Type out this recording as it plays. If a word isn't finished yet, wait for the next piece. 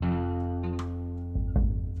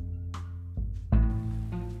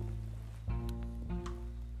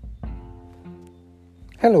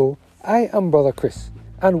Hello, I am Brother Chris,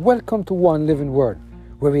 and welcome to One Living Word,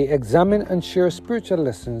 where we examine and share spiritual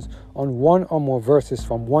lessons on one or more verses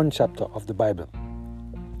from one chapter of the Bible.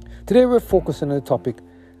 Today we're focusing on the topic,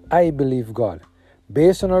 I Believe God,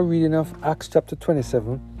 based on our reading of Acts chapter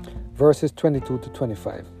 27, verses 22 to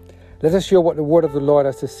 25. Let us hear what the word of the Lord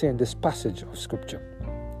has to say in this passage of Scripture.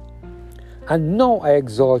 And now I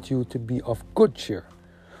exhort you to be of good cheer,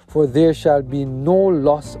 for there shall be no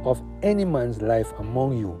loss of any man's life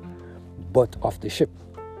among you, but of the ship.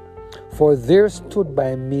 For there stood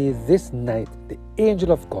by me this night the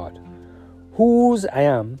angel of God, whose I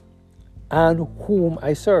am and whom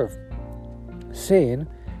I serve, saying,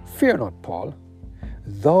 Fear not, Paul,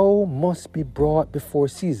 thou must be brought before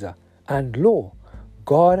Caesar, and lo,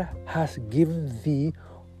 God hath given thee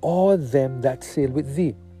all them that sail with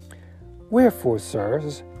thee. Wherefore,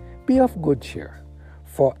 sirs, be of good cheer,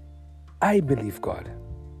 for I believe God,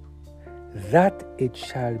 that it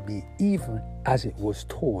shall be even as it was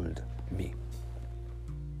told me.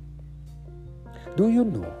 Do you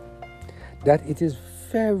know that it is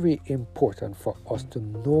very important for us to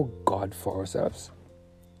know God for ourselves?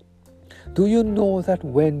 Do you know that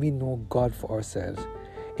when we know God for ourselves,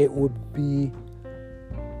 it would be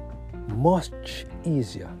much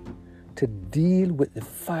easier to deal with the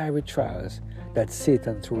fiery trials that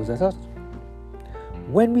Satan throws at us?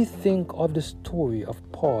 When we think of the story of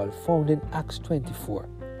Paul found in Acts 24,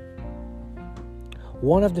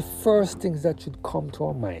 one of the first things that should come to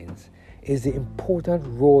our minds is the important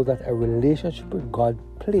role that a relationship with God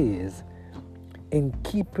plays in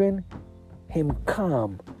keeping him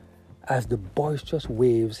calm as the boisterous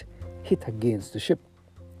waves hit against the ship.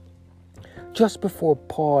 Just before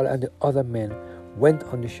Paul and the other men went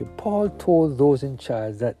on the ship, Paul told those in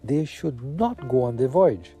charge that they should not go on the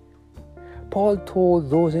voyage. Paul told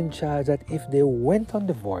those in charge that if they went on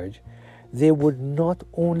the voyage, they would not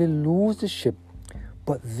only lose the ship,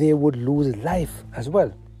 but they would lose life as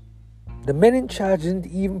well. The men in charge didn't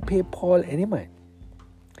even pay Paul any mind.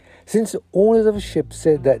 Since the owners of the ship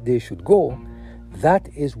said that they should go, that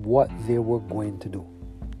is what they were going to do.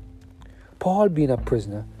 Paul, being a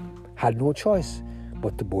prisoner, had no choice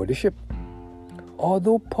but to board the ship.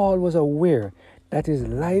 Although Paul was aware that his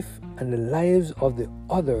life and the lives of the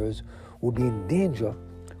others would be in danger,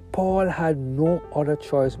 Paul had no other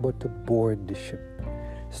choice but to board the ship.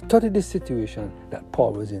 Study the situation that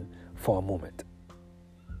Paul was in for a moment.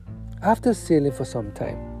 After sailing for some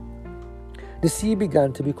time, the sea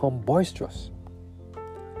began to become boisterous.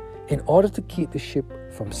 In order to keep the ship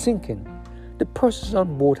from sinking, the persons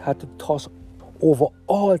on board had to toss over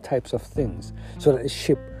all types of things so that the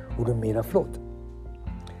ship would remain afloat.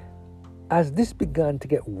 As this began to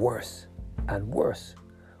get worse and worse,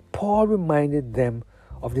 Paul reminded them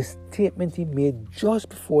of the statement he made just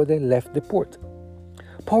before they left the port.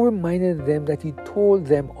 Paul reminded them that he told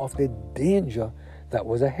them of the danger that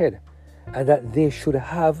was ahead and that they should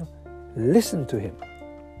have listened to him.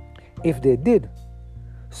 If they did,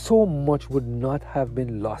 so much would not have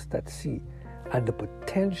been lost at sea, and the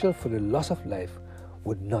potential for the loss of life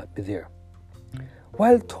would not be there.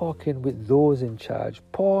 While talking with those in charge,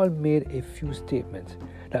 Paul made a few statements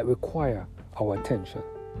that require our attention.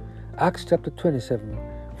 Acts chapter 27,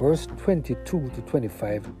 verse 22 to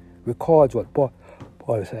 25 records what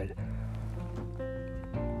Paul said.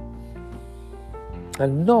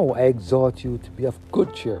 And now I exhort you to be of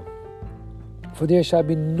good cheer, for there shall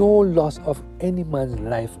be no loss of any man's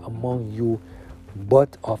life among you,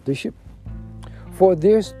 but of the ship. For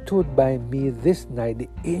there stood by me this night the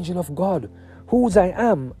angel of God, whose I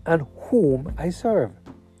am and whom I serve,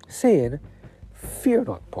 saying, Fear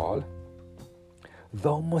not, Paul,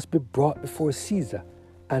 thou must be brought before Caesar,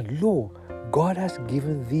 and lo, God has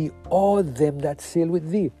given thee all them that sail with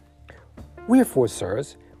thee. Wherefore,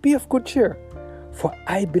 sirs, be of good cheer, for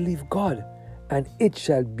I believe God, and it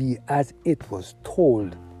shall be as it was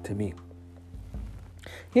told to me.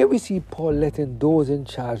 Here we see Paul letting those in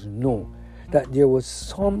charge know that there was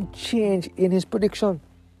some change in his prediction.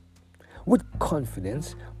 With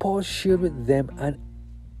confidence, Paul shared with them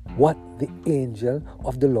what the angel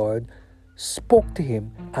of the Lord spoke to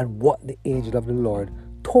him and what the angel of the Lord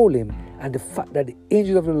told him, and the fact that the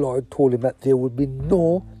angel of the Lord told him that there would be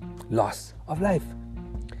no loss of life.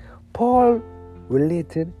 Paul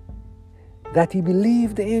related that he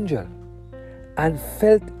believed the angel and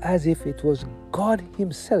felt as if it was God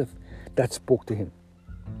himself that spoke to him.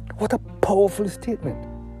 What a powerful statement.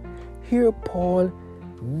 Here Paul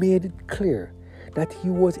made it clear that he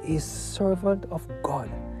was a servant of God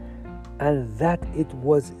and that it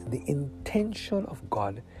was the intention of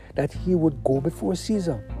God that he would go before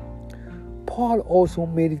Caesar. Paul also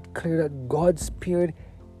made it clear that God spared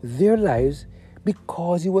their lives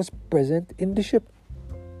because he was present in the ship.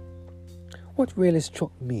 What really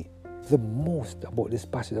struck me the most about this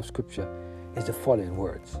passage of scripture is the following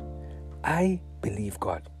words: I believe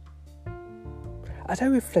God. As I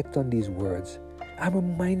reflect on these words, I'm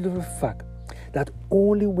reminded of the fact that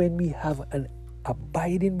only when we have an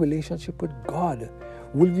abiding relationship with God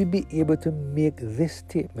will we be able to make this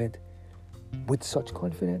statement with such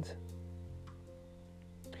confidence.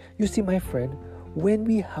 You see, my friend, when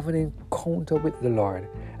we have an encounter with the Lord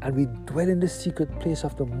and we dwell in the secret place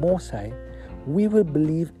of the Most High, we will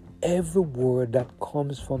believe every word that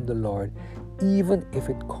comes from the Lord, even if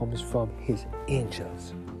it comes from His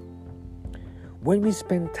angels. When we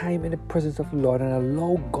spend time in the presence of the Lord and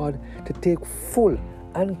allow God to take full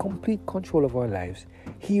and complete control of our lives,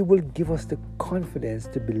 He will give us the confidence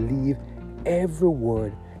to believe every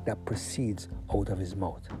word that proceeds out of His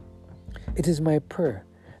mouth. It is my prayer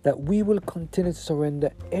that we will continue to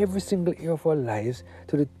surrender every single area of our lives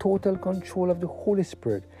to the total control of the Holy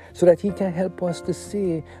Spirit, so that He can help us to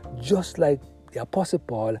say, just like the Apostle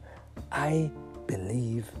Paul, I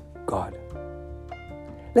believe God.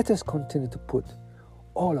 Let us continue to put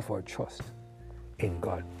all of our trust in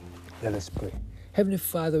God. Let us pray. Heavenly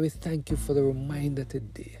Father, we thank You for the reminder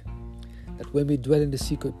today that when we dwell in the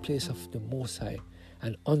secret place of the Most High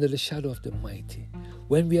and under the shadow of the Mighty,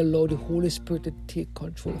 when we allow the Holy Spirit to take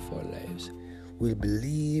control of our lives, we'll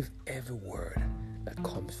believe every word that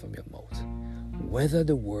comes from Your mouth, whether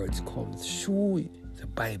the words come through the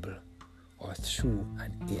Bible or through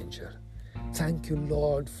an angel. Thank You,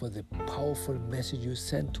 Lord, for the powerful message You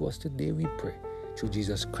sent to us today, we pray. Through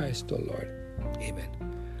Jesus Christ, our Lord. Amen.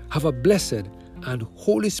 Have a blessed and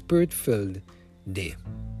Holy Spirit-filled day.